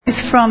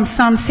from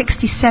Psalm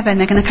 67.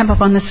 They're going to come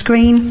up on the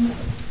screen.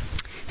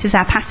 This is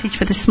our passage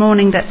for this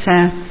morning that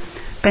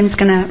Ben's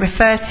going to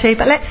refer to.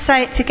 But let's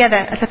say it together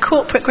as a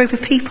corporate group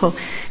of people.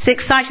 It's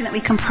exciting that we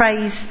can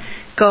praise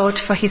God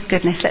for his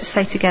goodness. Let's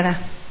say together.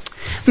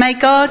 May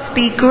God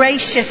be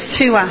gracious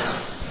to us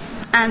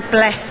and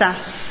bless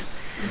us,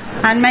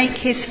 and make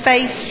his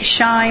face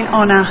shine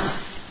on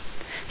us,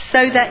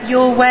 so that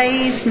your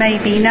ways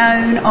may be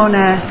known on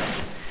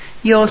earth,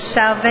 your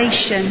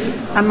salvation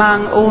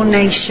among all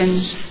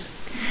nations.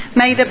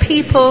 May the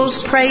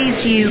peoples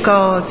praise you,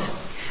 God.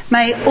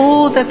 May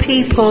all the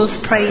peoples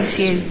praise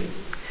you.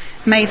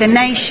 May the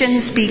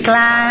nations be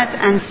glad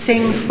and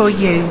sing for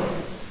you.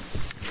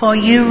 For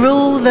you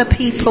rule the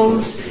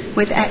peoples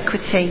with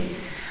equity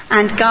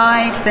and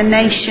guide the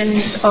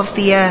nations of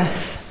the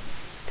earth.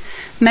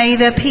 May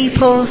the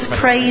peoples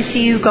praise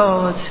you,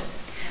 God.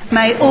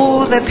 May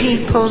all the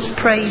peoples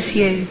praise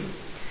you.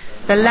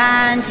 The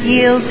land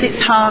yields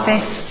its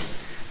harvest.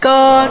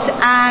 God,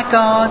 our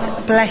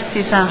God,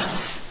 blesses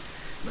us.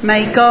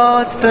 May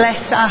God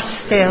bless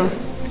us still,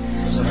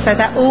 so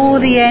that all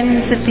the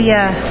ends of the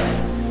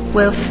earth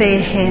will fear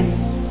him.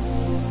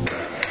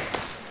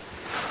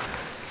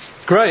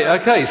 Great,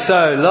 okay, so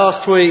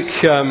last week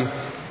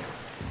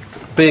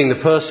being the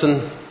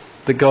person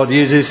that God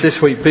uses,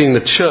 this week being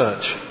the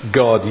church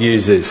God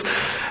uses.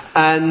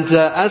 And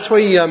as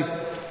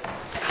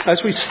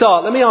we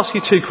start, let me ask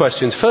you two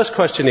questions. First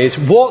question is,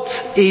 what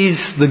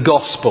is the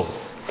gospel?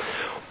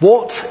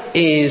 What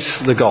is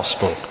the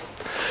gospel?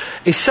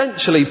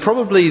 Essentially,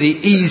 probably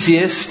the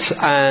easiest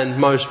and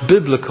most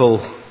biblical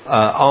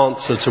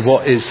answer to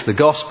what is the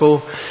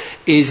gospel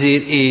is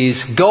it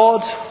is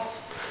God,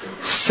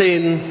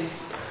 sin,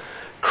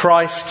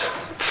 Christ,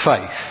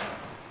 faith.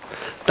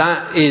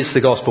 That is the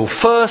gospel.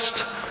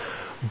 First,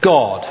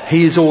 God.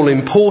 He is all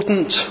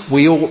important.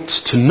 We ought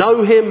to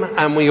know him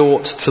and we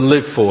ought to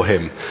live for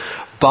him.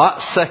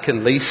 But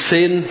secondly,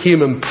 sin,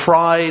 human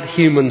pride,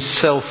 human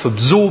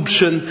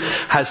self-absorption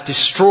has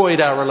destroyed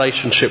our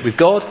relationship with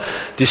God,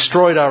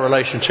 destroyed our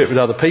relationship with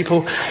other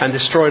people, and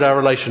destroyed our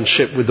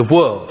relationship with the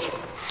world.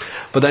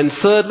 But then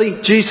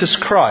thirdly, Jesus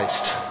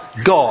Christ,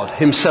 God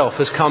himself,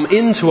 has come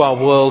into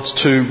our world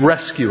to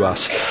rescue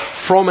us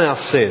from our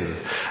sin.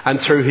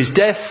 And through his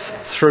death,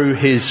 through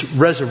his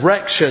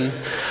resurrection,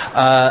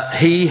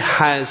 he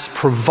has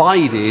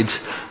provided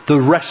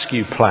the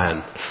rescue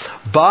plan.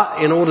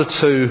 But in order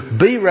to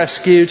be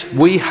rescued,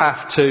 we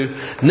have to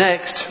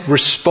next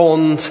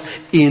respond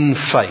in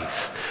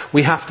faith.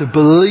 We have to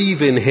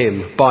believe in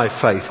him by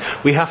faith.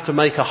 We have to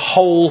make a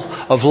whole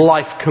of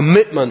life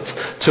commitment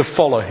to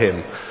follow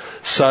him.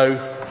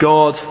 So,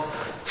 God,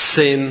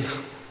 sin,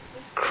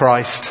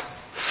 Christ,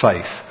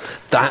 faith.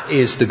 That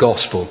is the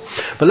gospel.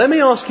 But let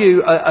me ask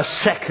you a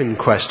second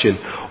question.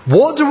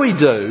 What do we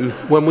do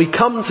when we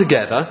come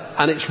together?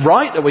 And it's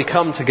right that we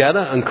come together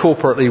and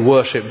corporately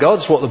worship God.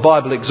 It's what the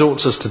Bible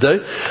exhorts us to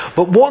do.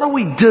 But what are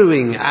we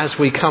doing as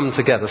we come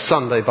together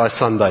Sunday by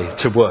Sunday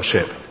to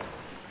worship?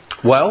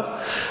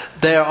 Well,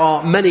 there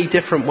are many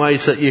different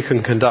ways that you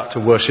can conduct a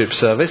worship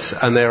service,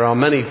 and there are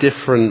many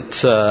different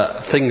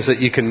things that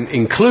you can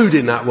include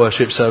in that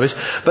worship service,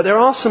 but there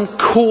are some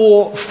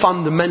core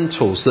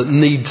fundamentals that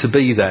need to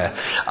be there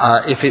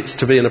if it's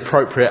to be an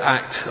appropriate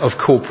act of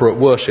corporate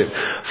worship.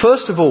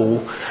 First of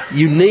all,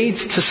 you need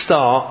to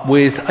start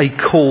with a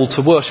call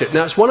to worship.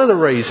 Now, it's one of the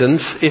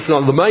reasons, if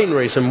not the main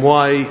reason,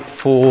 why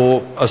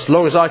for as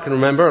long as I can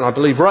remember, and I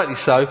believe rightly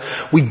so,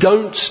 we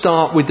don't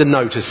start with the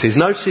notices.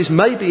 Notices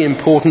may be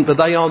important, but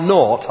they are not,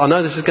 I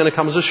know this is going to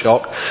come as a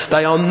shock,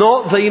 they are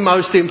not the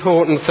most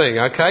important thing,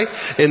 okay,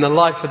 in the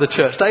life of the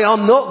church. They are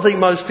not the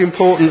most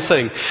important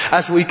thing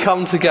as we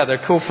come together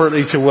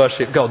corporately to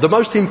worship God. The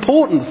most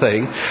important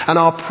thing, and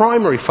our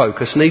primary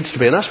focus needs to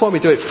be, and that's why we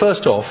do it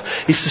first off,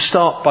 is to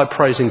start by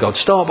praising God.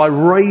 Start by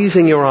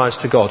raising your eyes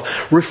to God,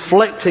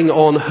 reflecting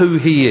on who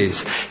he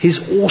is, his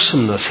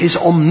awesomeness, his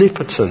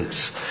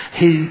omnipotence,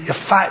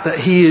 the fact that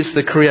he is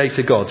the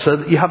creator God. So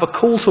that you have a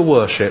call to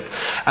worship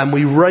and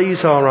we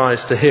raise our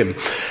eyes to him.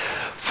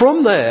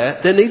 From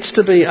there needs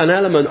to be an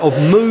element of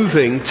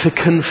moving to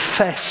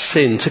confess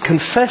sin, to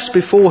confess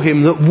before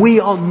him that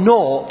we are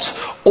not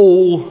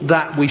all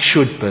that we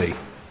should be.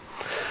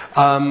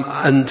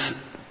 And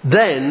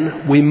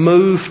then we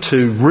move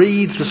to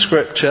read the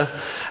scripture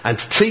and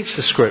to teach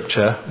the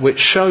scripture, which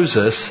shows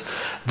us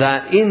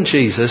that in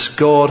Jesus,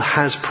 God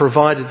has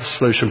provided the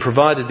solution,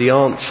 provided the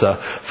answer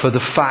for the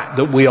fact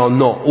that we are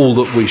not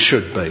all that we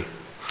should be.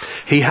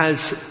 He has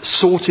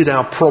sorted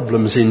our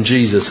problems in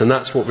Jesus, and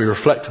that's what we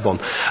reflect upon.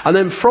 And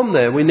then from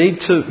there, we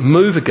need to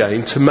move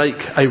again to make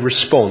a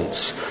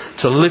response,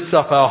 to lift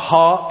up our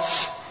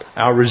hearts,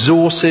 our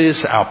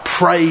resources, our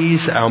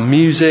praise, our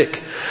music.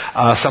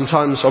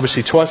 Sometimes,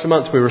 obviously, twice a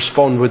month we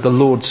respond with the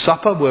Lord's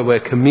Supper, where we're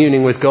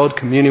communing with God,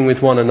 communing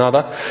with one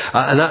another.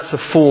 And that's a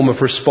form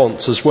of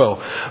response as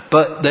well.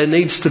 But there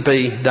needs to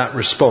be that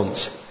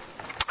response.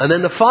 And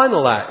then the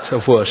final act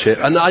of worship,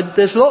 and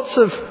there's lots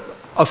of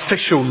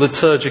official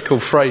liturgical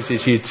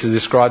phrases used to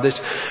describe this.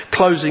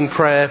 Closing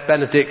prayer,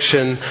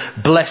 benediction,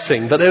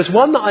 blessing. But there's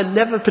one that I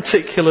never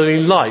particularly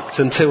liked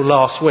until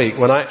last week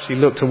when I actually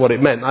looked at what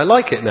it meant. I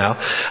like it now.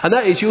 And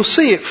that is, you'll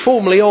see it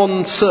formally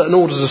on certain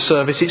orders of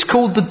service. It's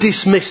called the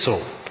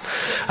dismissal.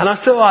 And I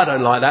thought, I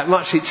don't like that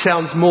much. It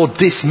sounds more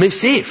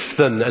dismissive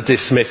than a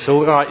dismissal.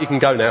 All right, you can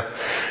go now.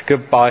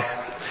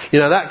 Goodbye. You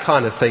know, that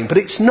kind of thing. But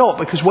it's not,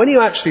 because when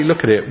you actually look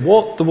at it,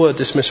 what the word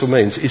dismissal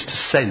means is to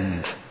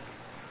send.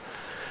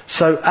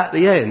 So at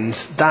the end,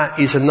 that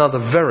is another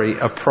very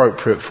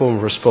appropriate form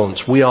of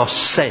response. We are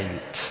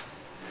sent.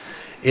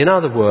 In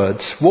other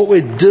words, what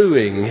we're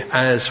doing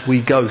as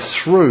we go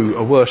through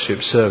a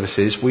worship service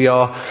is we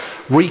are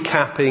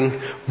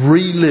recapping,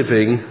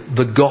 reliving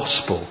the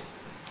gospel.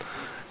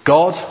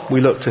 God,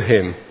 we look to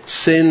Him.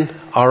 Sin,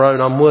 our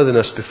own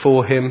unworthiness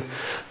before Him,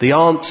 the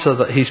answer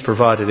that He's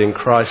provided in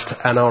Christ,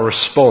 and our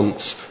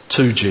response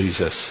to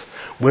Jesus.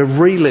 We're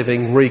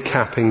reliving,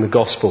 recapping the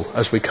gospel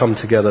as we come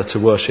together to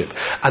worship.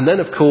 And then,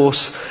 of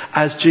course,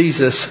 as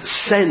Jesus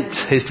sent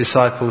His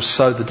disciples,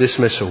 so the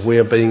dismissal. We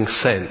are being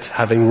sent,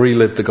 having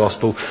relived the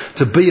gospel,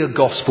 to be a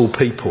gospel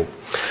people.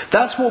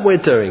 That's what we're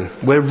doing.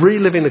 We're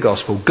reliving the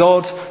gospel.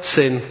 God,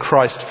 sin,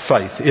 Christ,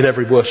 faith in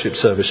every worship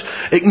service.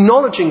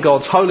 Acknowledging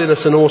God's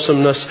holiness and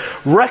awesomeness,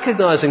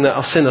 recognising that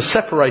our sin has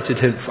separated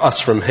us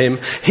from Him,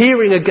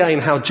 hearing again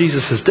how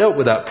Jesus has dealt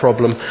with that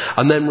problem,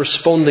 and then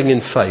responding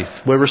in faith.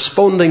 We're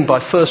responding by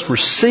first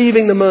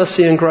receiving the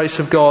mercy and grace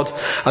of God,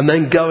 and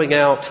then going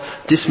out,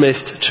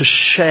 dismissed, to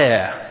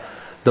share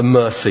the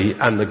mercy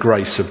and the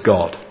grace of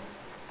God.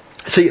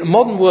 See, a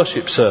modern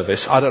worship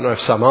service, I don't know if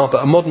some are,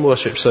 but a modern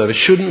worship service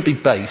shouldn't be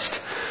based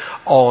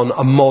on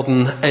a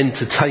modern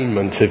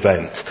entertainment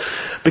event.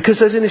 Because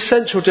there's an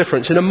essential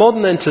difference. In a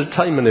modern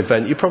entertainment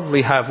event, you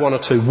probably have one or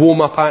two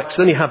warm-up acts,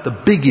 then you have the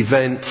big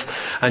event,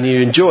 and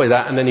you enjoy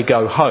that, and then you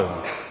go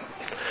home.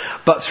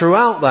 But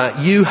throughout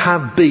that, you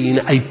have been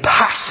a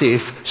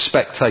passive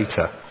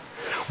spectator.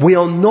 We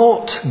are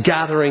not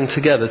gathering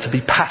together to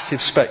be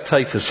passive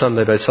spectators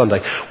Sunday by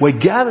Sunday. We're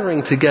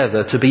gathering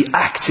together to be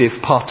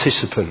active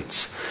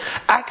participants.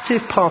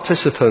 Active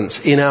participants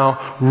in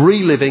our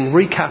reliving,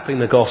 recapping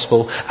the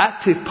gospel.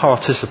 Active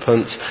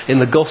participants in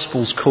the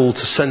gospel's call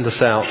to send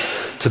us out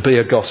to be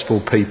a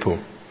gospel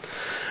people.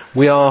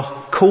 We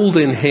are called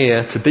in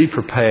here to be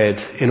prepared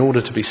in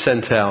order to be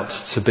sent out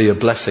to be a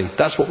blessing.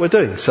 That's what we're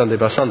doing Sunday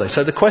by Sunday.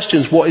 So the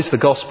questions, what is the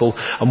gospel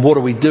and what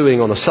are we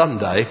doing on a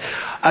Sunday,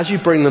 as you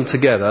bring them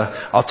together,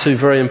 are two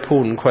very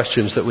important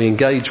questions that we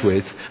engage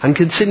with and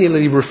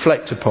continually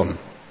reflect upon.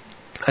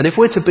 And if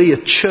we're to be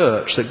a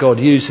church that God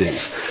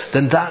uses,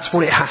 then that's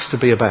what it has to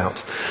be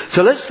about.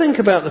 So let's think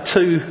about the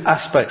two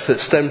aspects that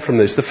stem from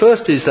this. The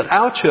first is that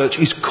our church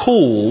is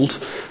called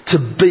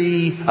to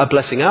be a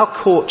blessing.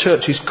 Our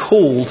church is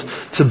called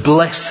to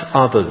bless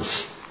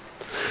others.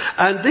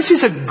 And this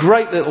is a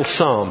great little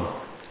psalm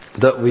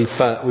that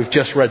we've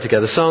just read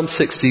together, Psalm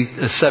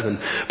 67,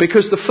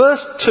 because the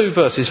first two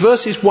verses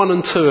 1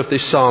 and 2 of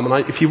this psalm,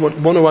 and if you want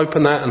to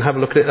open that and have a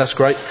look at it, that's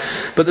great.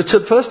 But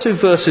the first two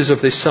verses of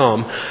this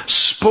psalm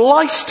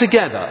splice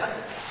together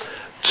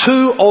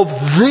two of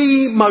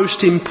the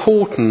most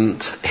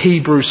important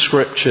Hebrew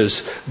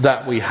scriptures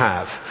that we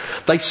have.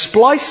 They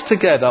splice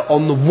together,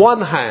 on the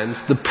one hand,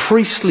 the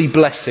priestly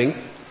blessing,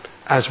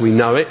 as we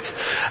know it,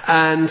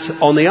 and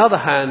on the other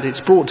hand it's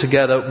brought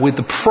together with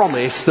the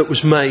promise that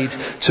was made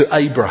to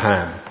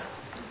Abraham.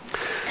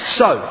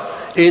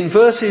 So, in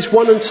verses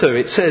 1 and 2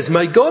 it says,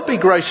 "May God be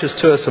gracious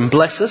to us and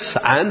bless us,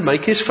 and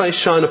make His face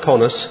shine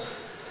upon us,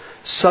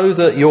 so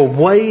that your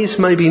ways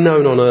may be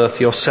known on earth,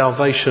 your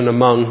salvation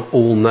among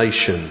all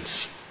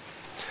nations."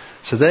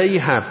 So there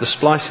you have the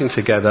splicing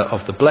together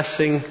of the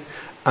blessing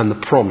and the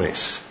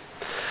promise.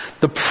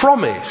 The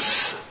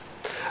promise,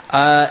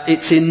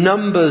 it's in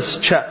Numbers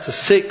chapter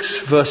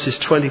 6, verses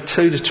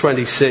 22 to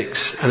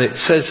 26, and it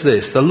says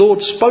this: "The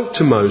Lord spoke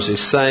to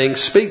Moses, saying,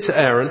 Speak to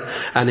Aaron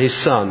and his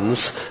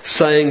sons,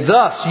 saying,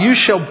 Thus you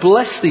shall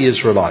bless the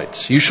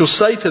Israelites. You shall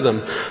say to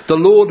them, The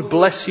Lord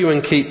bless you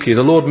and keep you.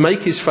 The Lord make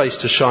His face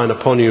to shine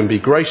upon you and be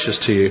gracious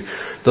to you.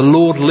 The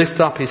Lord lift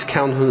up His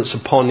countenance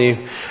upon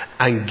you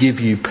and give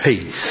you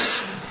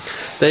peace."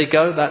 There you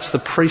go, that's the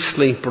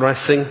priestly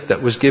blessing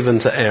that was given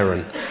to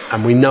Aaron.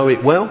 And we know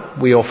it well,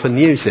 we often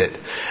use it.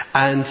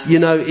 And, you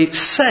know, it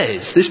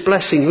says, this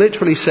blessing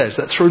literally says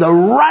that through the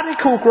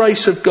radical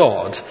grace of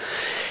God,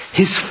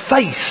 His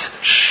face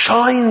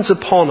shines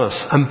upon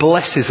us and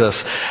blesses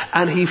us.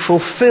 And He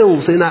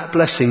fulfills in that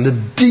blessing the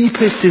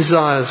deepest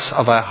desires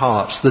of our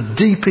hearts, the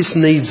deepest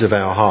needs of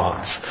our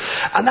hearts.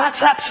 And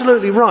that's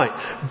absolutely right.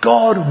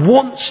 God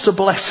wants to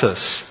bless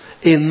us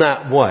in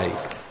that way.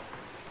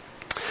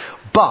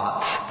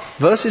 But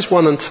verses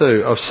 1 and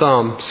 2 of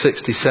Psalm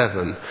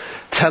 67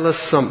 tell us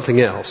something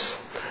else.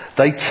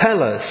 They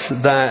tell us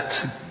that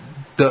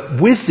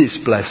with this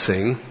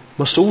blessing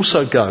must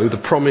also go the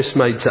promise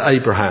made to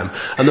Abraham.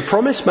 And the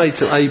promise made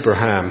to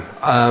Abraham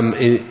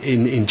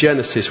in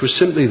Genesis was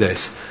simply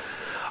this: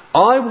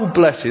 I will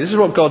bless you. This is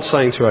what God's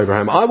saying to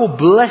Abraham. I will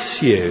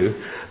bless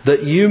you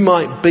that you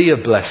might be a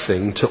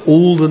blessing to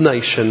all the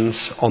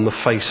nations on the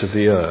face of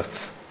the earth.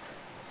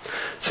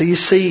 So you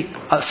see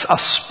a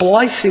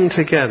splicing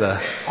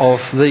together of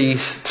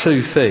these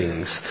two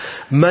things.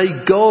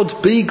 May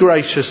God be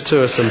gracious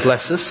to us and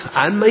bless us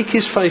and make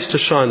his face to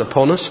shine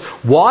upon us.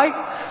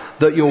 Why?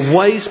 That your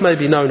ways may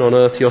be known on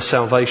earth, your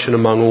salvation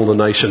among all the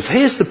nations.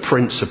 Here's the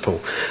principle.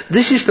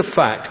 This is the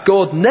fact.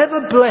 God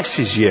never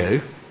blesses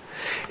you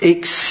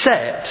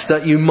except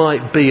that you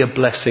might be a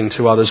blessing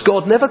to others.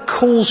 God never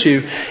calls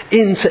you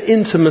into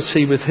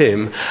intimacy with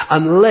him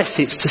unless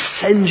it's to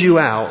send you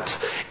out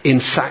in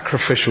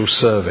sacrificial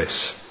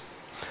service.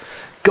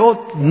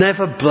 God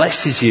never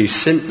blesses you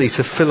simply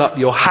to fill up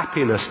your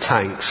happiness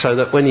tank so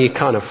that when you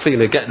kind of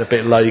feel it getting a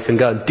bit low, you can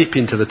go and dip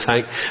into the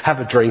tank, have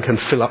a drink and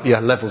fill up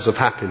your levels of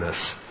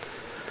happiness.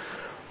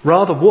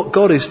 Rather, what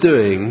God is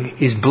doing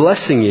is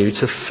blessing you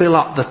to fill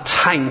up the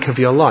tank of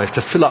your life,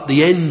 to fill up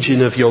the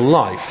engine of your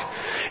life,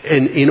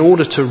 in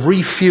order to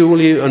refuel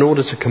you, in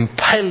order to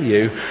compel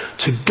you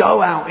to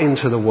go out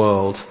into the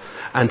world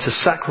and to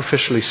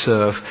sacrificially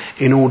serve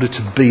in order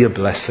to be a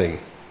blessing.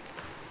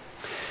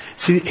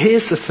 See,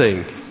 here's the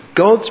thing.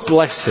 God's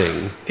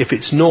blessing, if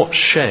it's not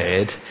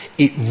shared,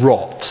 it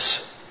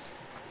rots.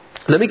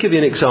 Let me give you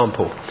an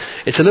example.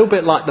 It's a little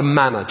bit like the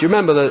manna. Do you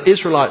remember the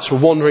Israelites were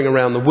wandering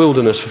around the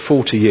wilderness for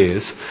 40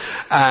 years?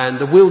 And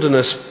the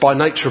wilderness, by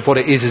nature of what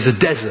it is a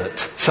desert.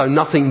 So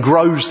nothing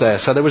grows there.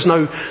 So there was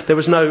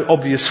no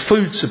obvious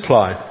food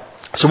supply.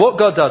 So what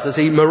God does is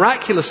he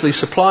miraculously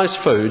supplies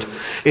food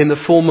in the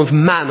form of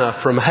manna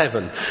from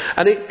heaven.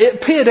 And it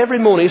appeared every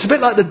morning. It's a bit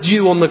like the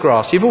dew on the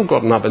grass. You've all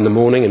gotten up in the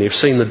morning and you've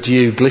seen the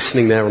dew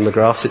glistening there on the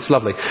grass. It's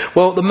lovely.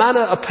 Well, the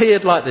manna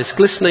appeared like this,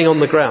 glistening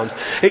on the ground,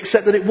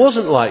 except that it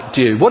wasn't like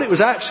dew. What it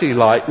was actually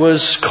like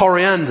was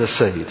coriander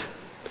seed.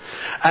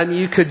 And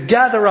you could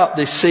gather up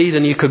this seed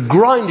and you could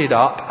grind it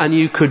up and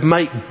you could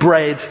make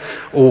bread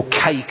or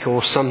cake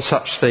or some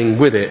such thing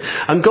with it.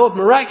 And God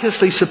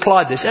miraculously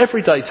supplied this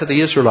every day to the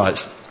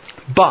Israelites.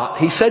 But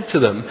he said to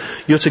them,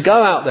 you're to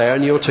go out there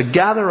and you're to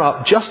gather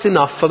up just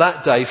enough for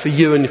that day for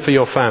you and for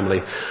your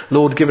family.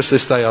 Lord, give us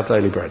this day our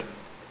daily bread.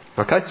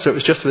 Okay, so it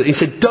was just, he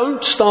said,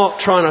 don't start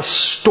trying to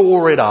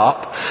store it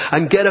up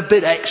and get a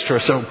bit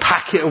extra, so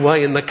pack it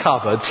away in the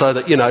cupboard so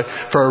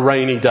that, for a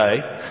rainy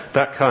day,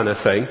 that kind of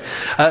thing.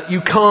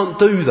 You can't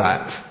do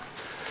that.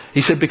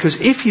 He said, because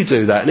if you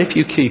do that and if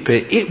you keep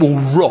it, it will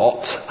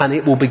rot and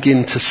it will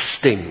begin to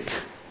stink.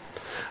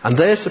 And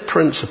there's the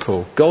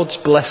principle. God's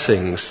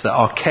blessings that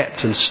are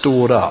kept and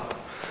stored up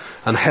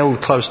and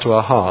held close to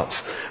our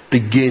hearts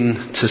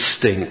begin to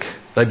stink.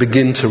 They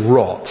begin to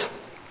rot.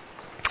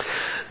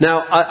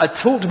 Now, I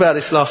talked about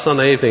this last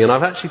Sunday evening, and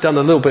I've actually done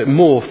a little bit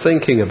more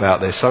thinking about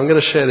this, so I'm going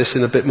to share this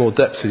in a bit more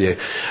depth with you.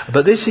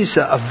 But this is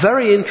a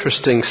very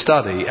interesting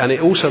study, and it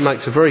also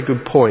makes a very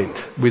good point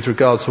with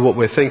regards to what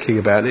we're thinking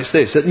about. And it's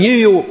this. At New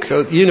York,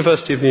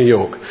 University of New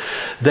York,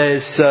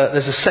 there's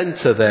a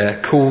centre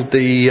there called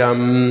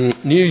the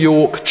New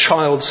York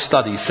Child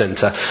Study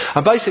Centre.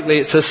 And basically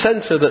it's a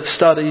centre that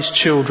studies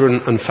children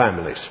and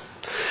families.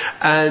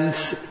 And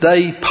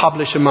they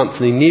publish a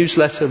monthly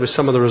newsletter with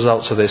some of the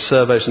results of their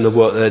surveys and the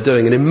work that they're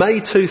doing. And in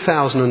May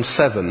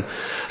 2007,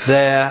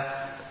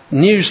 their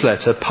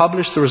newsletter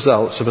published the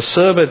results of a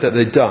survey that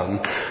they'd done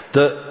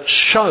that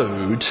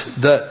showed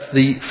that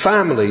the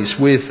families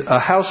with a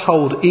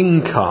household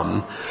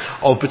income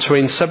of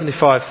between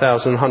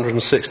 $75,000 and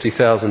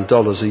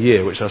 $160,000 a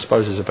year, which I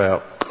suppose is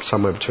about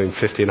somewhere between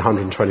 $50,000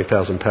 and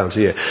 £120,000 a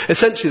year.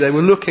 Essentially, they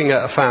were looking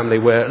at a family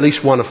where at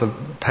least one of the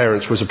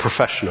parents was a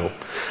professional.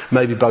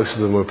 Maybe both of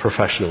them were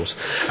professionals.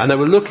 And they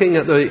were looking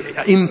at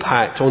the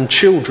impact on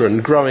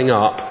children growing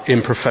up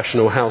in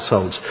professional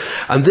households.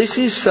 And this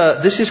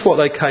is what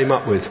they came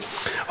up with.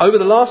 Over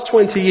the last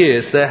 20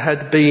 years, there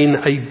had been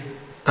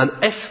an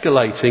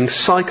escalating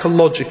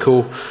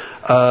psychological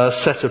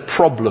set of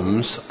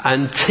problems,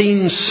 and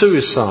teen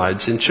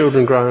suicides in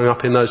children growing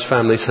up in those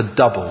families had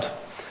doubled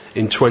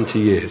in 20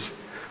 years.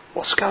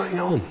 What's going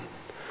on?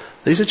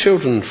 These are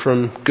children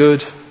from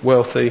good,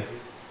 wealthy,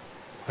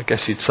 I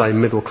guess you'd say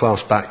middle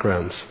class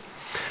backgrounds.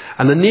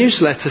 And the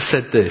newsletter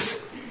said this: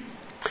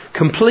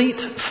 complete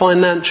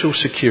financial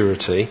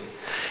security,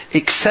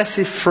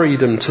 excessive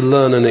freedom to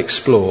learn and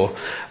explore,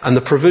 and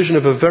the provision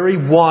of a very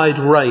wide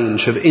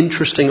range of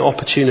interesting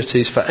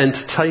opportunities for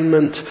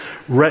entertainment,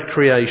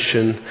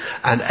 recreation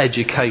and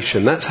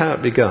education. That's how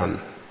it began.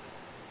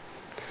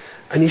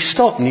 And you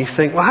stop and you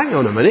think, well, hang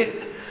on a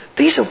minute.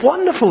 These are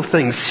wonderful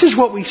things. This is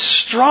what we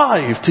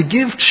strive to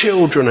give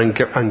children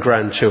and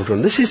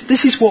grandchildren. This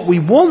is what we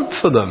want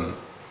for them.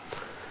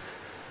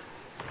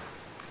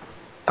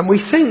 And we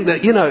think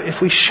that,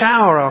 if we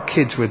shower our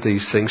kids with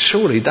these things,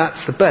 surely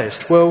that's the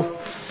best. Well,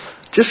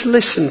 just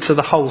listen to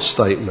the whole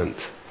statement.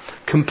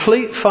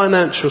 Complete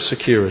financial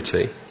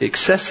security,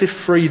 excessive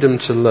freedom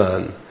to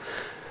learn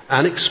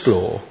and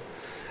explore,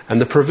 and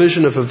the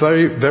provision of a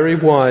very, very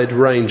wide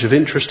range of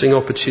interesting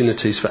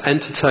opportunities for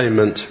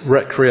entertainment,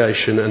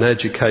 recreation and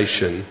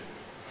education.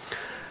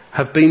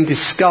 have been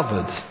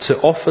discovered to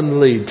often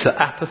lead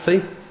to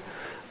apathy,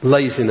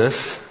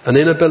 laziness, an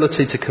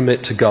inability to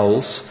commit to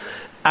goals,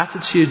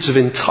 attitudes of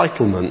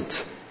entitlement,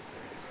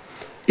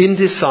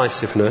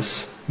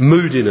 indecisiveness,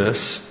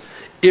 moodiness,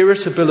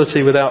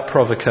 irritability without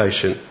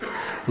provocation,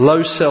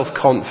 low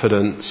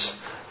self-confidence,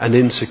 and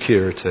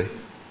insecurity.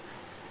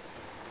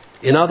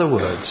 In other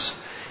words,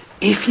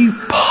 if you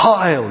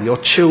pile your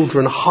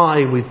children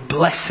high with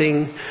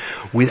blessing,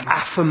 with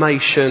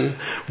affirmation,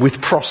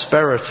 with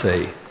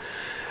prosperity,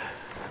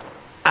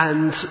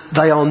 and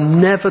they are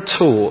never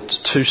taught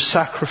to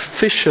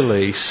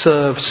sacrificially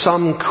serve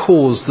some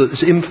cause that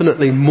is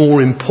infinitely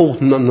more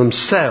important than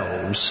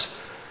themselves,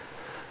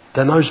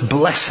 then those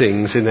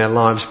blessings in their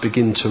lives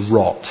begin to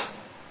rot.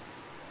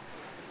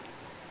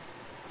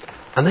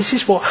 And this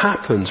is what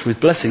happens with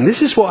blessing.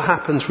 This is what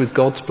happens with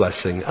God's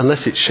blessing,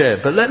 unless it's shared.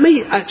 But let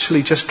me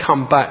actually just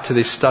come back to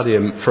this study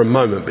for a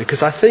moment,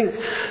 because I think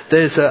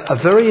there's a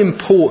very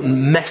important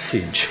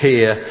message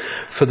here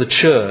for the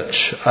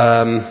church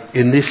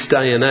in this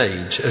day and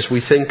age as we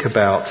think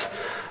about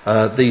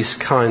these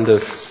kind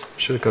of...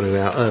 Should have got it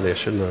out earlier,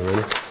 shouldn't I,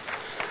 really?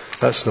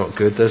 That's not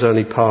good. There's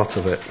only part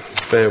of it.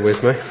 Bear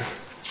with me.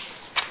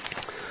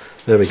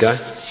 There we go.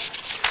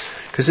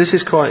 Because this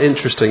is quite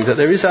interesting, that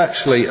there is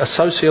actually a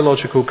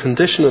sociological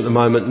condition at the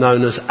moment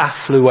known as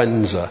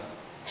affluenza.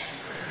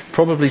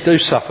 Probably do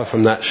suffer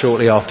from that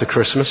shortly after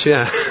Christmas,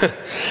 yeah.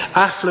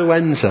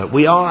 Affluenza.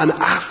 We are an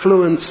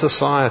affluent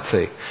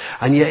society,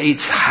 and yet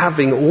it's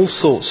having all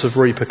sorts of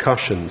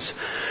repercussions.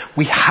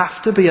 We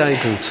have to be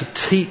able to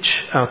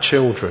teach our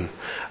children,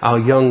 our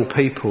young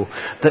people,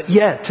 that,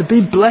 to be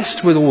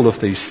blessed with all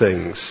of these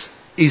things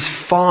is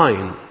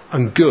fine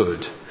and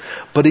good.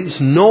 But it's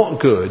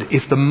not good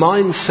if the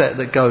mindset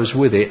that goes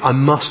with it, I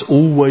must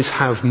always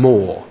have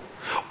more.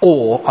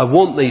 Or, I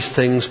want these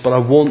things, but I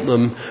want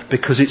them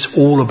because it's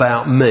all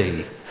about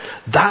me.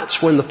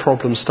 That's when the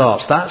problem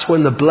starts. That's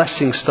when the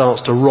blessing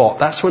starts to rot.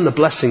 That's when the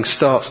blessing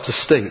starts to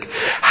stink.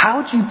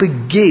 How do you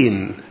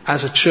begin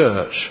as a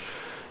church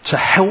to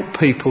help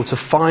people to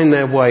find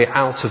their way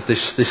out of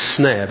this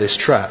snare, this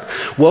trap?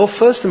 Well,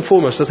 first and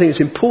foremost, I think it's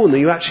important that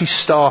you actually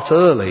start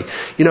early.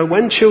 You know,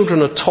 when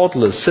children are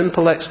toddlers,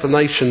 simple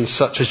explanations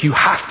such as you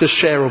have to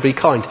share or be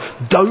kind,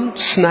 don't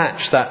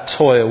snatch that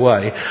toy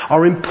away,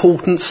 are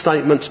important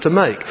statements to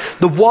make.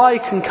 The why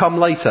can come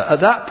later.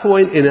 At that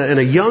point in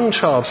a young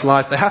child's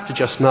life, they have to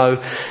just know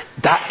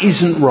that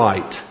isn't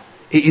right.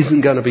 It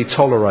isn't going to be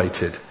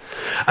tolerated.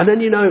 And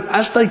then,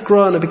 as they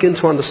grow and they begin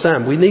to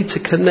understand, we need to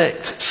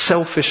connect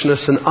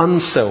selfishness and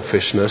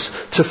unselfishness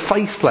to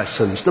faith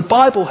lessons. The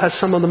Bible has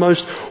some of the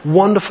most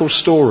wonderful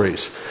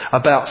stories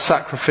about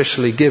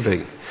sacrificially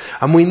giving.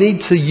 And we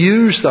need to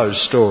use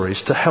those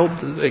stories to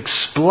help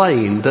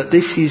explain that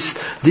this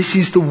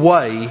is the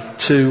way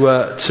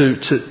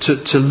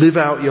to live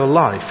out your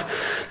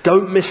life.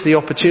 Don't miss the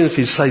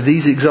opportunity to say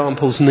these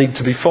examples need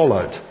to be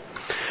followed.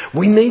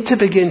 We need to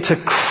begin to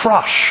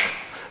crush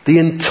the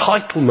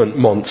entitlement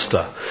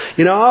monster.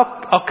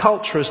 Our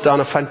culture has done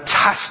a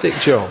fantastic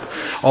job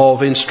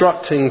of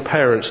instructing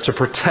parents to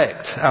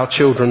protect our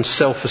children's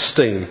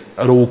self-esteem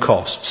at all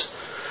costs.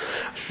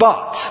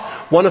 But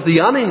one of the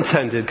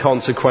unintended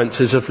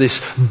consequences of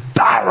this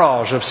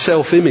barrage of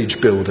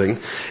self-image building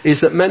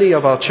is that many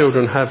of our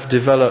children have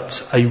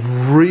developed a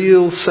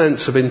real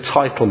sense of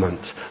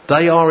entitlement.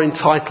 They are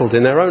entitled,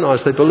 in their own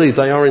eyes, they believe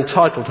they are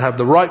entitled to have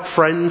the right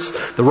friends,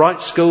 the right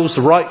schools,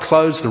 the right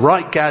clothes, the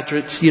right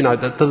gadgets,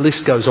 the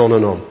list goes on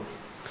and on.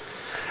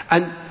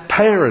 And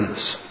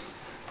parents,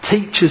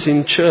 teachers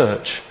in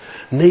church,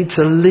 need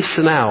to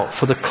listen out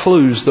for the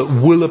clues that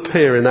will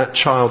appear in that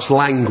child's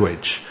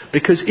language.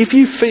 Because if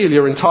you feel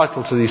you're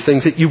entitled to these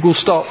things, you will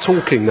start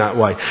talking that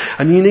way.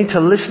 And you need to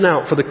listen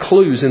out for the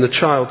clues in the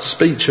child's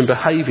speech and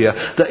behaviour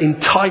that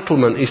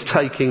entitlement is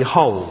taking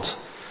hold.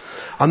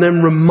 And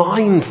then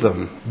remind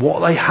them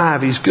what they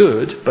have is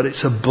good, but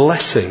it's a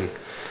blessing.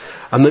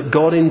 And that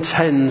God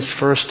intends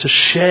for us to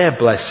share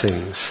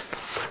blessings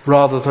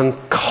rather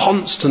than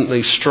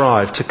constantly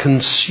strive to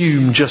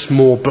consume just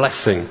more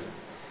blessing.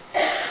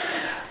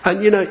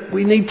 And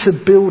we need to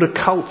build a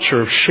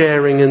culture of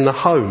sharing in the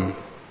home.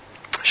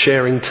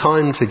 Sharing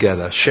time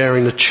together,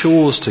 sharing the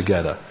chores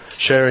together,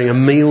 sharing a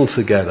meal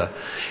together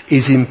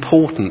is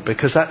important,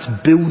 because that's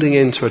building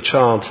into a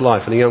child's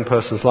life and a young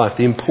person's life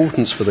the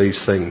importance for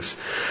these things.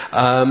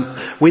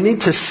 We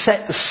need to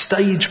set the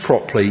stage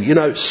properly.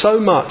 So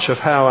much of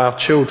how our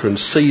children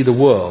see the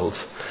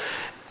world,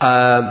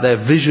 their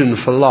vision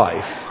for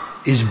life,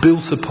 is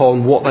built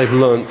upon what they've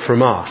learnt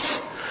from us.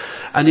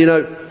 And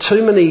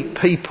too many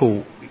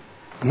people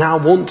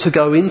now want to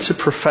go into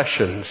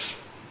professions.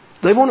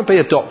 They want to be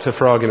a doctor,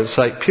 for argument's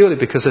sake, purely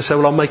because they say,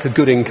 well, I'll make a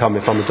good income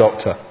if I'm a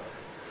doctor.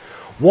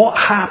 What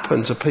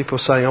happened to people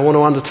saying, I want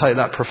to undertake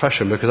that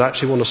profession because I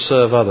actually want to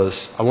serve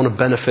others. I want to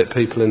benefit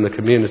people in the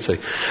community.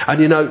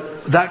 And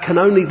that can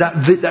only,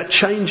 that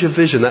change of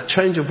vision, that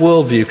change of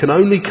worldview can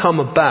only come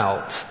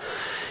about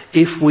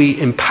if we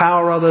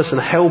empower others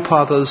and help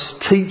others,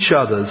 teach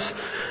others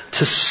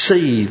to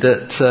see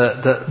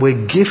that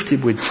we're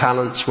gifted with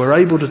talents, we're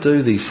able to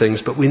do these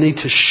things, but we need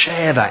to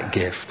share that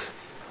gift.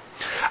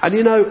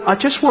 And I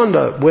just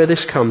wonder where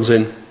this comes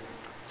in.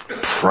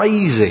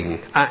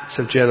 Praising acts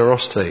of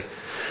generosity.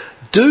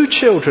 Do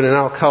children in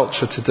our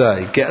culture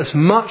today get as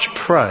much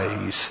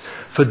praise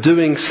for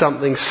doing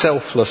something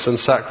selfless and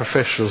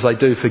sacrificial as they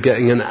do for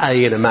getting an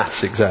A in a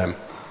maths exam?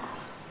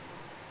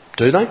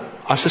 Do they?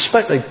 I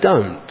suspect they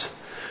don't.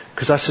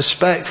 Because I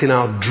suspect in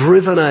our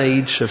driven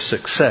age of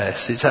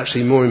success, it's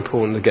actually more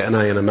important to get an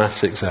A in a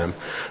maths exam.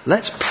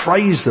 Let's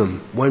praise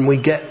them when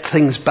we get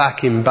things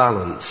back in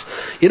balance.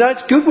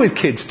 It's good with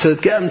kids to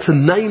get them to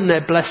name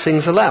their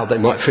blessings aloud. They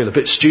might feel a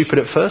bit stupid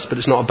at first, but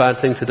it's not a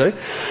bad thing to do.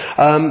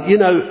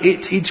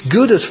 It's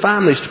good as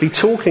families to be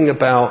talking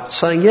about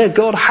saying, yeah,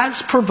 God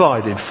has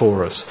provided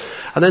for us.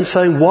 And then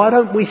saying, why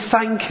don't we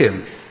thank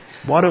Him?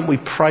 Why don't we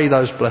pray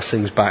those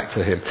blessings back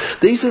to Him?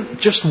 These are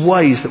just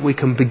ways that we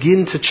can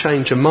begin to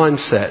change a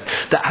mindset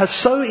that has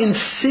so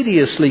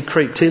insidiously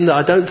creeped in that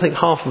I don't think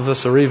half of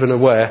us are even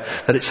aware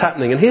that it's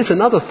happening. And here's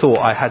another thought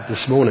I had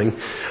this morning.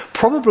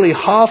 Probably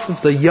half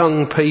of the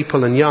young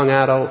people and young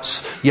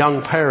adults,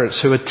 young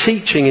parents who are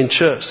teaching in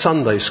church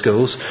Sunday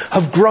schools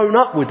have grown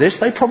up with this.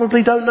 They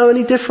probably don't know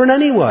any different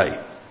anyway.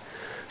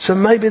 So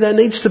maybe there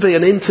needs to be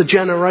an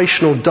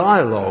intergenerational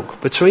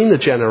dialogue between the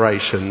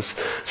generations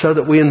so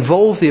that we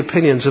involve the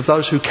opinions of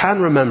those who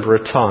can remember a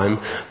time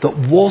that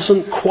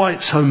wasn't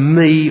quite so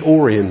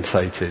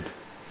me-orientated.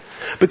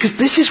 Because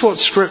this is what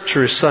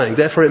Scripture is saying.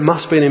 Therefore, it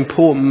must be an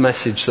important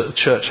message that the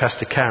church has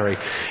to carry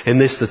in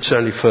the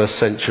 21st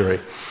century.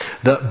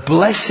 That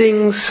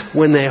blessings,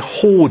 when they're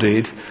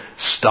hoarded,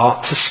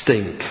 start to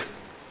stink.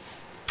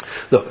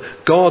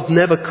 Look, God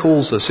never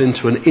calls us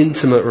into an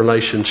intimate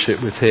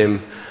relationship with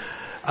Him.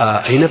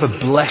 He never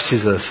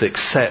blesses us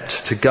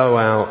except to go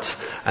out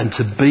and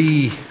to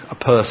be a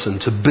person,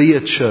 to be a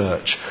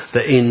church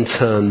that in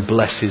turn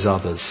blesses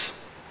others.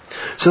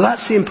 So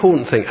that's the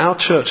important thing. Our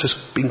church has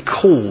been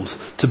called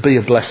to be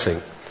a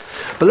blessing.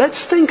 But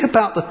let's think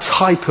about the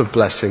type of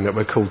blessing that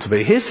we're called to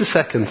be. Here's the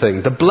second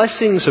thing. The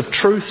blessings of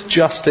truth,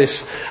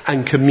 justice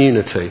and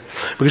community.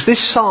 Because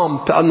this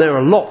psalm, and there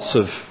are lots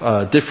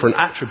of different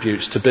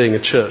attributes to being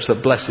a church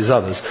that blesses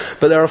others,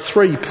 but there are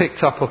three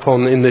picked up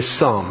upon in this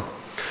psalm.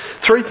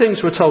 Three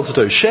things we're told to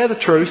do. Share the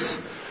truth,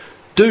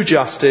 do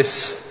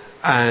justice,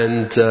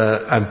 and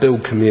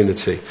build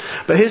community.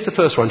 But here's the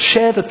first one.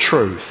 Share the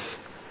truth.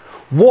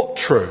 What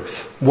truth?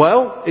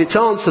 Well, it's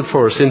answered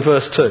for us in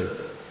verse 2.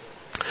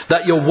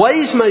 That your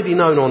ways may be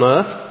known on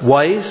earth.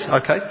 Ways,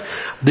 okay.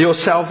 Your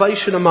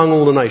salvation among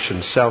all the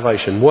nations.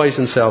 Salvation. Ways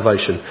and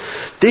salvation.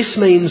 This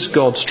means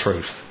God's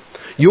truth.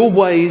 Your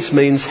ways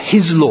means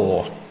His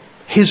law.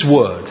 His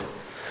word.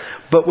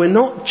 But we're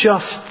not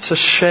just to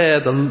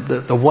share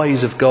the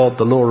ways of God,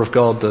 the law of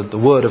God, the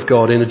word of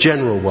God in a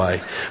general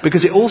way.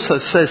 Because it also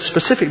says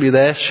specifically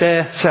there,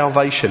 share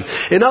salvation.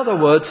 In other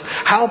words,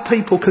 how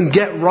people can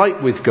get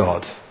right with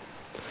God.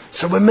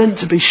 So we're meant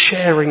to be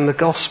sharing the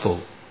gospel.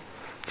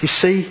 Do you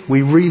see?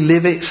 We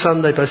relive it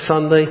Sunday by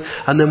Sunday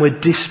and then we're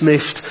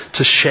dismissed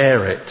to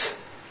share it.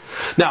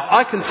 Now,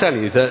 I can tell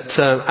you that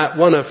at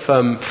one of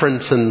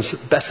Frinton's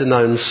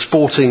better-known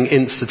sporting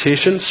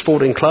institutions,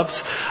 sporting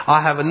clubs,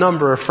 I have a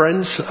number of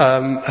friends who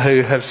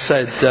have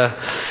said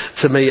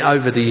to me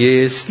over the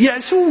years, yeah,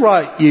 it's all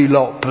right you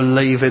lot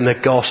believe in the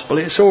gospel,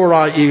 it's all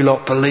right you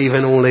lot believe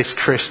in all this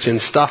Christian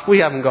stuff, we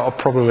haven't got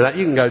a problem with that,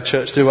 you can go to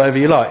church, do whatever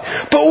you like.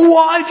 But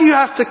why do you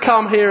have to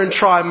come here and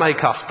try and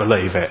make us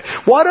believe it?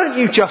 Why don't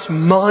you just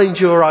mind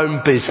your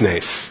own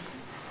business?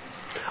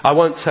 I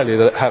won't tell you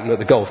that it happened at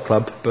the golf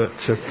club, but...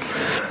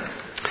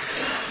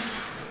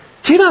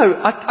 Do you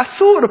know, I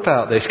thought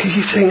about this, because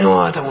you think,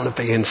 I don't want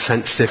to be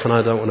insensitive and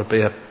I don't want to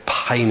be a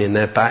pain in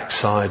their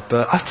backside,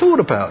 but I thought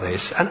about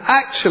this, and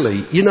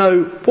actually,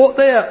 what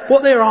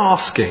they're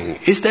asking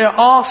is they're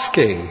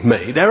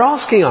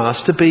asking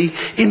us to be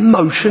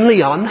emotionally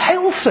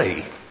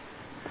unhealthy.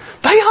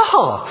 They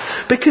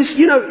are. Because,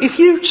 if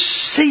you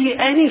see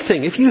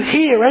anything, if you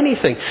hear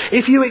anything,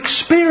 if you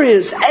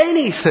experience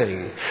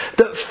anything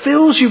that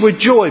fills you with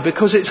joy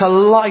because it's a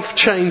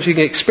life-changing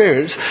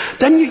experience,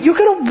 then you're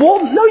going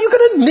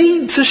to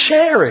need to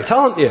share it,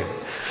 aren't you?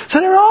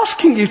 So they're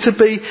asking you to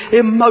be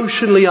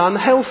emotionally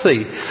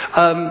unhealthy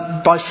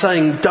by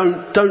saying,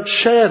 don't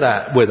share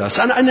that with us.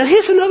 And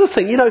here's another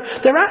thing,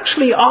 they're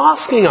actually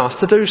asking us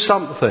to do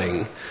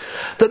something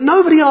that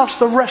nobody asks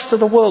the rest of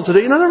the world to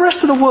do. The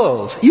rest of the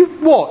world, you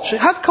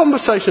have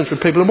conversations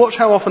with people and watch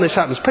how often this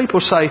happens.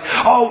 People say,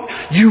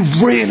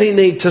 you really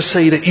need to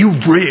see that, you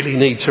really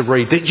need to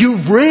read that, you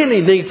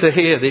really need to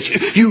hear this,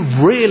 you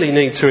really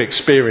need to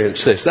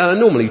experience this. Now, they're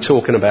normally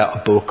talking about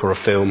a book or a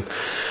film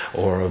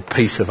or a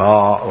piece of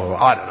art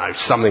or, I don't know,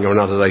 something or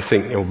another they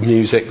think, or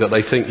music that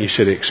they think you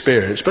should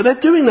experience. But they're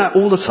doing that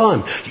all the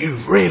time.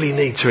 You really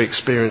need to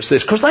experience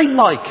this because they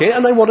like it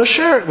and they want to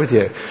share it with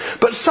you.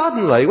 But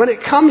suddenly, when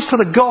it comes to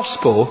the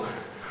gospel,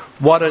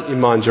 why don't you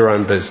mind your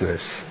own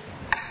business?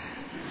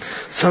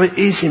 So it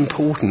is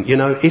important,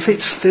 if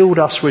it's filled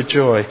us with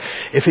joy,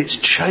 if it's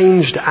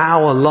changed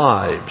our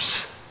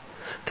lives,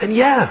 then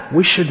yeah,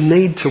 we should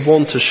need to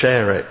want to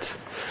share it.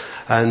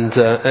 And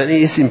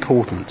it is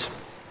important.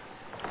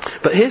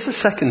 But here's the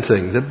second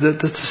thing.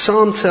 The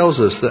psalm tells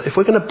us that if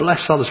we're going to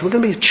bless others, if we're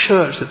going to be a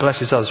church that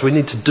blesses others, we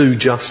need to do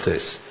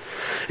justice.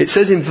 It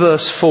says in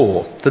verse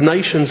 4, the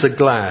nations are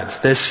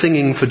glad, they're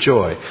singing for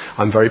joy.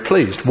 I'm very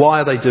pleased.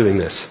 Why are they doing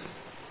this?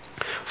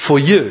 For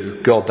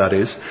you, God that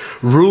is,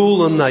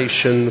 rule the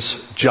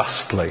nations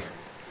justly.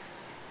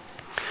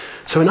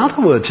 So in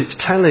other words, it's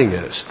telling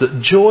us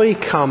that joy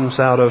comes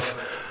out of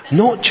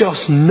not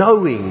just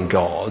knowing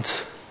God,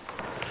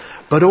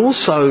 but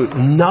also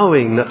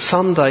knowing that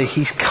someday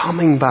He's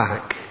coming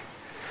back.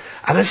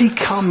 And as He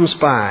comes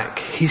back,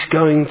 He's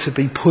going to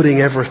be putting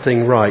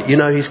everything right. You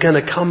know, He's going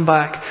to come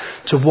back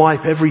to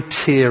wipe every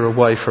tear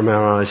away from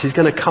our eyes. He's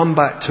going to come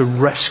back to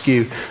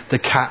rescue the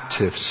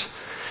captives.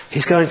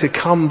 He's going to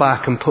come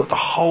back and put the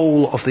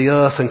whole of the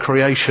earth and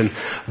creation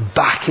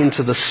back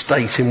into the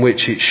state in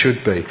which it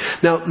should be.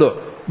 Now,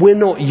 look, we're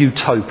not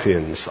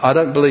utopians. I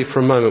don't believe for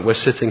a moment we're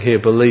sitting here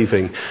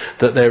believing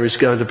that there is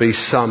going to be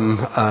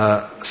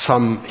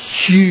some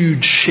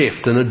huge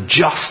shift and a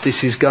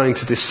justice is going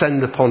to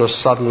descend upon us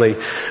suddenly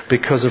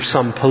because of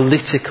some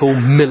political,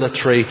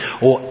 military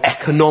or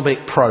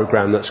economic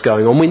program that's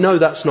going on. We know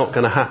that's not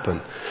going to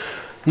happen.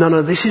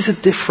 No, this is a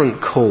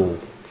different call.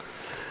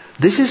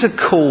 This is a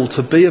call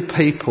to be a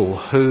people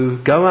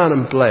who go out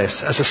and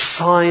bless as a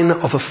sign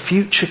of a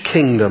future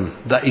kingdom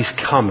that is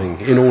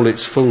coming in all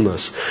its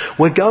fullness.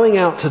 We're going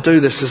out to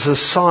do this as a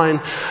sign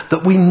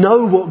that we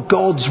know what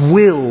God's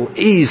will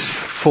is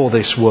for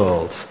this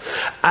world.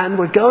 And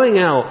we're going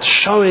out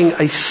showing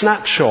a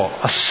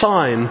snapshot, a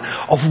sign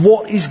of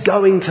what is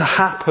going to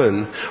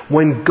happen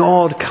when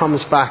God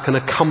comes back and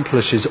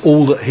accomplishes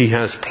all that He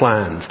has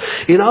planned.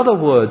 In other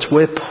words,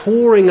 we're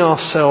pouring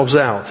ourselves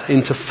out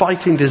into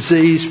fighting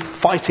disease,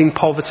 fighting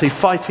poverty,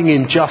 fighting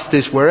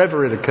injustice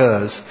wherever it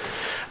occurs,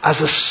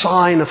 as a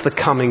sign of the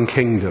coming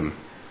kingdom.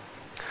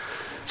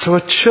 So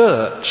a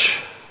church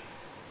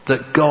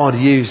that God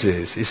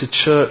uses is a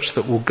church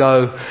that will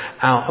go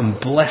out and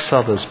bless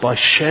others by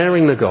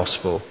sharing the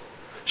gospel,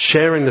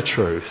 sharing the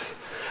truth,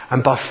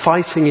 and by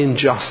fighting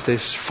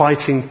injustice,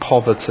 fighting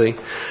poverty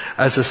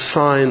as a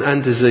sign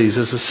and disease,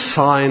 as a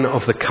sign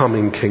of the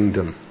coming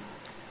kingdom.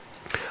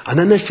 And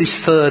then there's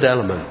this third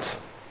element.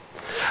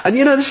 And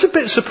you know, this is a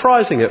bit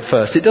surprising at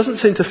first. It doesn't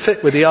seem to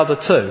fit with the other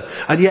two.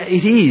 And yet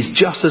it is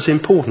just as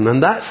important.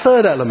 And that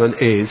third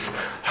element is,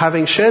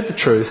 having shared the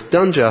truth,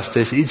 done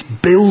justice, is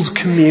build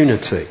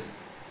community.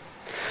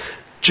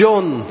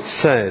 Jesus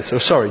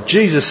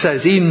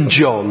says in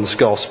John's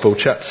Gospel,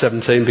 chapter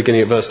 17,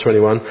 beginning at verse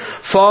 21,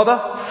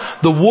 Father,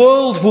 the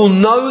world will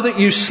know that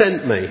you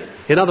sent me.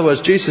 In other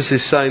words, Jesus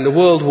is saying the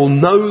world will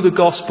know the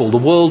gospel. The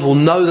world will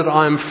know that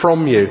I am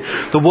from you.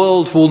 The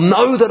world will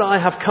know that I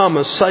have come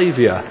as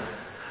Saviour.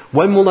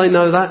 When will they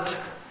know that?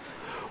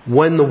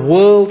 When the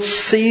world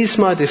sees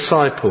my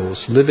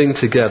disciples living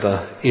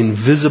together in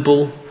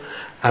visible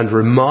and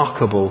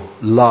remarkable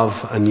love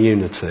and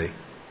unity.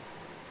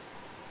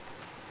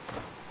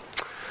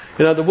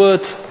 You know, the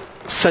word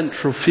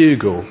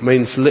centrifugal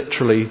means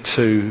literally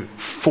to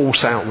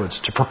force outwards,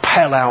 to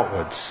propel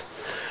outwards.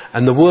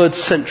 And the word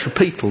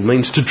centripetal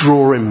means to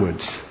draw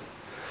inwards.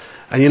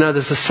 And you know,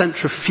 there's a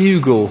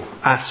centrifugal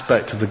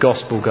aspect of the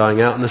gospel going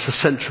out and there's a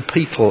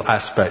centripetal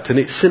aspect. And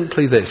it's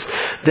simply this.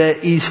 There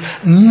is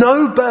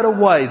no better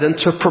way than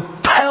to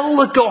propel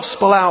the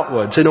gospel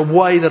outwards in a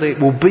way that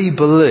it will be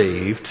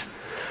believed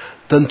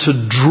than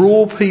to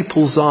draw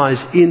people's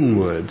eyes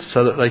inwards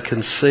so that they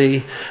can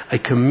see a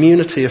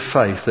community of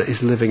faith that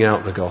is living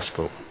out the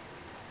gospel.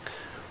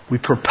 We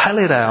propel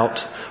it out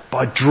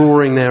by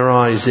drawing their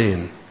eyes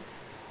in.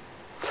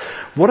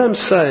 What I'm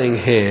saying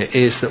here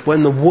is that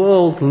when the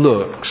world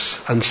looks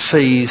and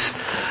sees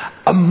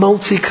a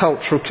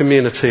multicultural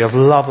community of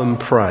love and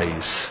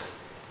praise,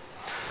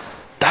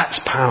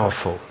 that's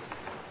powerful.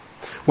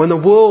 When the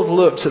world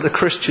looks at the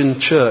Christian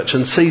church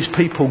and sees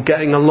people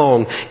getting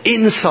along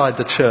inside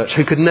the church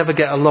who could never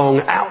get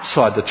along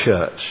outside the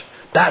church,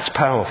 that's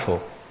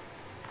powerful.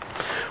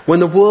 When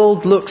the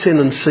world looks in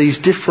and sees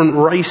different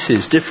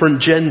races,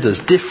 different genders,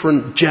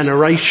 different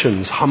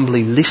generations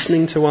humbly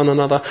listening to one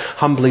another,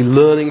 humbly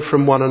learning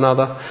from one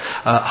another,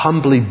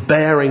 humbly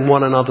bearing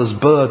one another's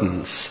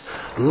burdens,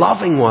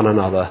 loving one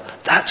another,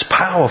 that's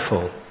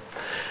powerful.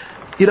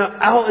 You know,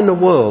 out in the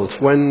world,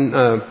 when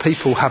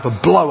people have a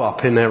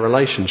blow-up in their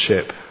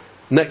relationship,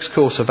 next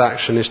course of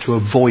action is to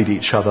avoid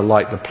each other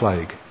like the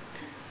plague.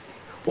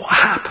 What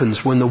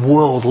happens when the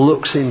world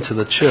looks into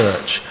the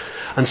church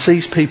and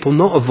sees people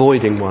not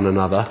avoiding one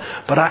another,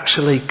 but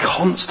actually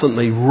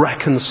constantly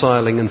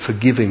reconciling and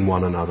forgiving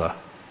one another?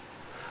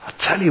 I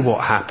tell you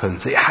what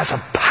happens. It has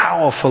a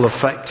powerful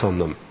effect on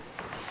them.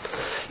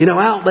 You know,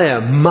 out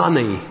there,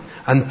 money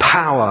and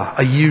power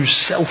are used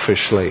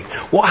selfishly.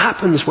 What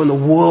happens when the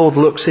world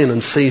looks in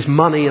and sees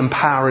money and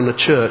power in the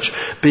church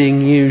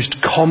being used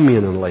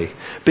communally,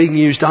 being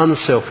used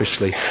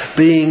unselfishly,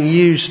 being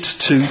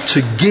used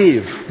to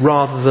give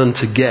rather than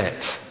to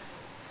get?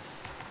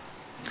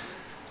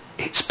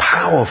 It's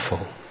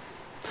powerful.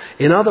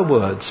 In other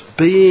words,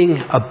 being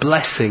a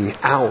blessing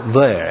out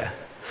there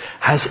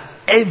has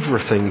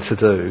everything to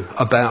do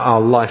about our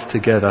life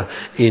together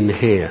in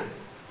here.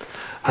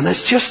 And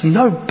there's just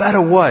no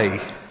better way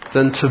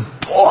than to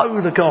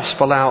blow the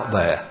gospel out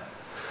there,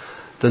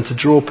 than to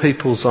draw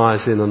people's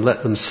eyes in and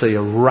let them see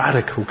a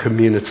radical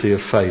community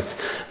of faith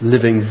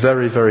living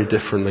very, very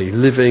differently,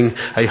 living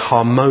a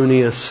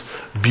harmonious,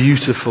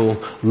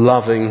 beautiful,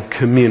 loving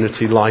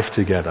community life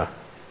together.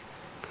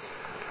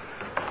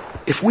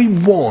 If we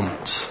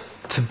want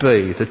to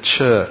be the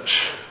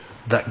church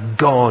that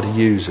God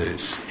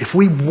uses, if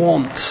we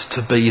want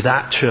to be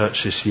that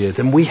church this year,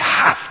 then we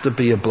have to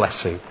be a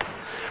blessing.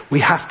 We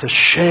have to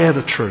share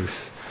the truth.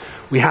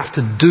 We have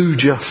to do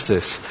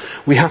justice.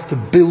 We have to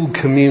build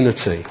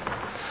community.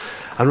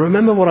 And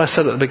remember what I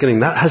said at the beginning,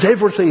 that has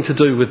everything to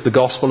do with the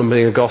gospel and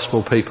being a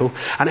gospel people.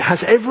 And it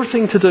has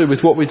everything to do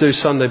with what we do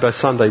Sunday by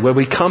Sunday, where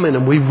we come in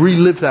and we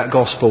relive that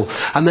gospel.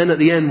 And then at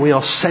the end we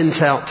are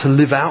sent out to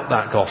live out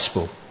that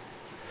gospel.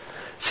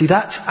 See,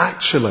 that's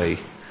actually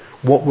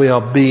what we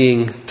are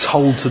being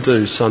told to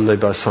do Sunday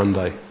by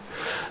Sunday.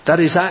 That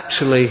is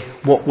actually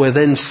what we're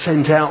then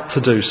sent out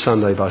to do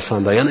Sunday by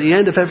Sunday. And at the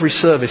end of every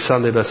service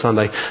Sunday by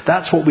Sunday,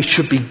 that's what we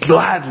should be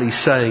gladly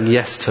saying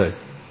yes to.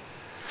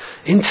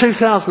 In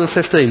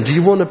 2015, do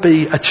you want to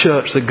be a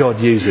church that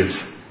God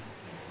uses?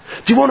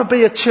 Do you want to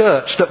be a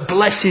church that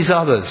blesses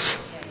others?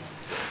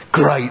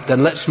 Great,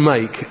 then let's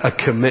make a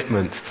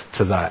commitment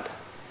to that.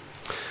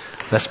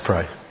 Let's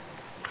pray.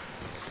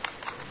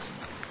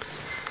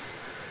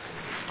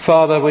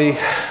 Father,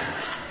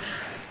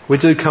 we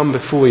do come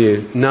before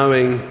you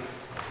knowing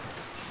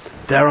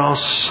there are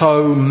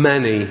so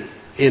many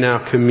in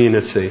our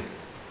community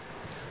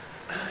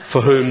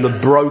for whom the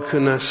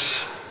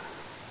brokenness,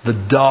 the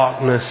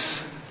darkness,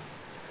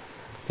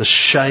 the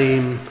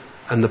shame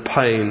and the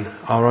pain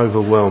are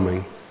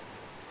overwhelming.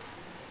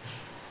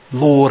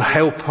 Lord,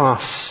 help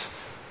us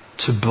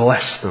to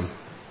bless them.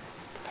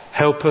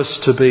 Help us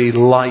to be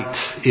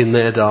light in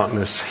their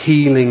darkness,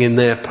 healing in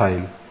their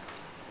pain.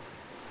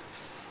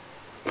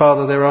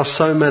 Father, there are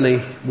so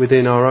many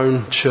within our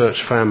own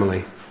church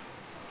family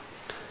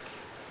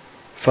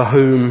for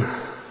whom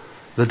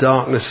the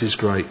darkness is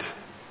great,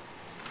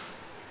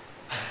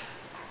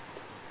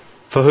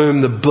 for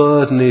whom the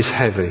burden is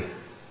heavy.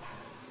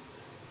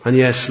 And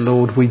yes,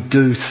 Lord, we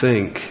do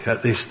think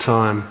at this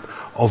time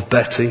of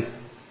Betty,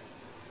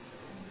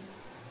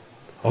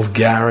 of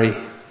Gary,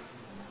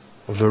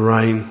 of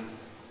Lorraine.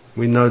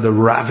 We know the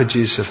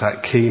ravages of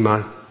that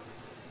chemo.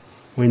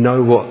 We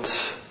know what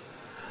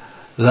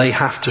they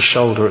have to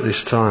shoulder at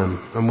this time.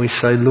 And we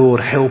say, Lord,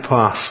 help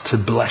us to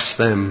bless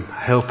them.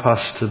 Help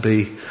us to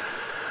be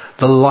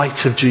the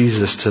light of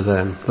Jesus to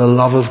them, the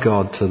love of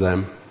God to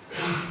them.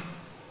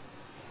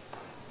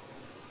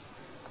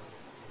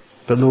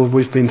 But Lord,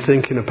 we've been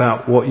thinking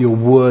about what your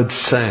word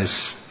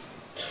says.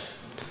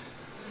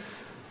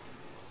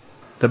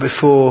 That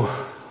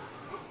before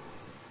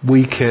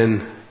we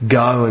can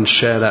go and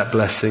share that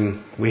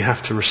blessing, we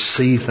have to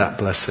receive that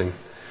blessing.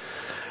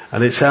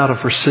 And it's out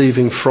of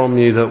receiving from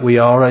you that we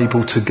are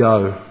able to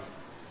go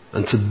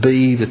and to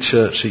be the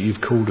church that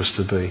you've called us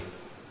to be.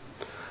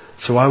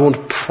 So I want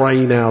to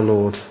pray now,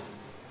 Lord,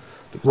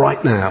 that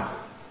right now,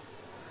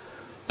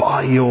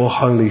 by your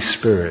Holy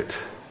Spirit,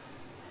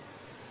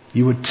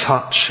 you would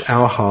touch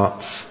our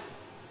hearts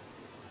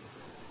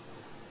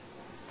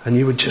and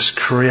you would just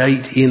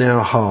create in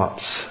our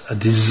hearts a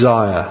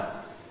desire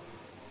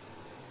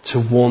to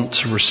want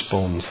to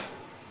respond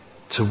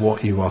to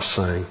what you are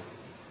saying.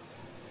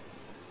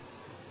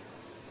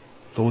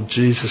 Lord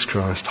Jesus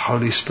Christ,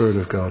 Holy Spirit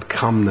of God,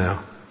 come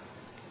now.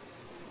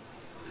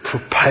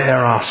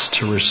 Prepare us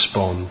to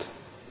respond.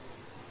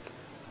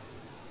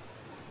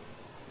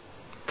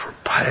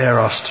 Prepare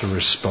us to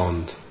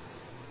respond.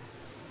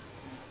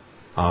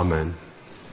 Amen.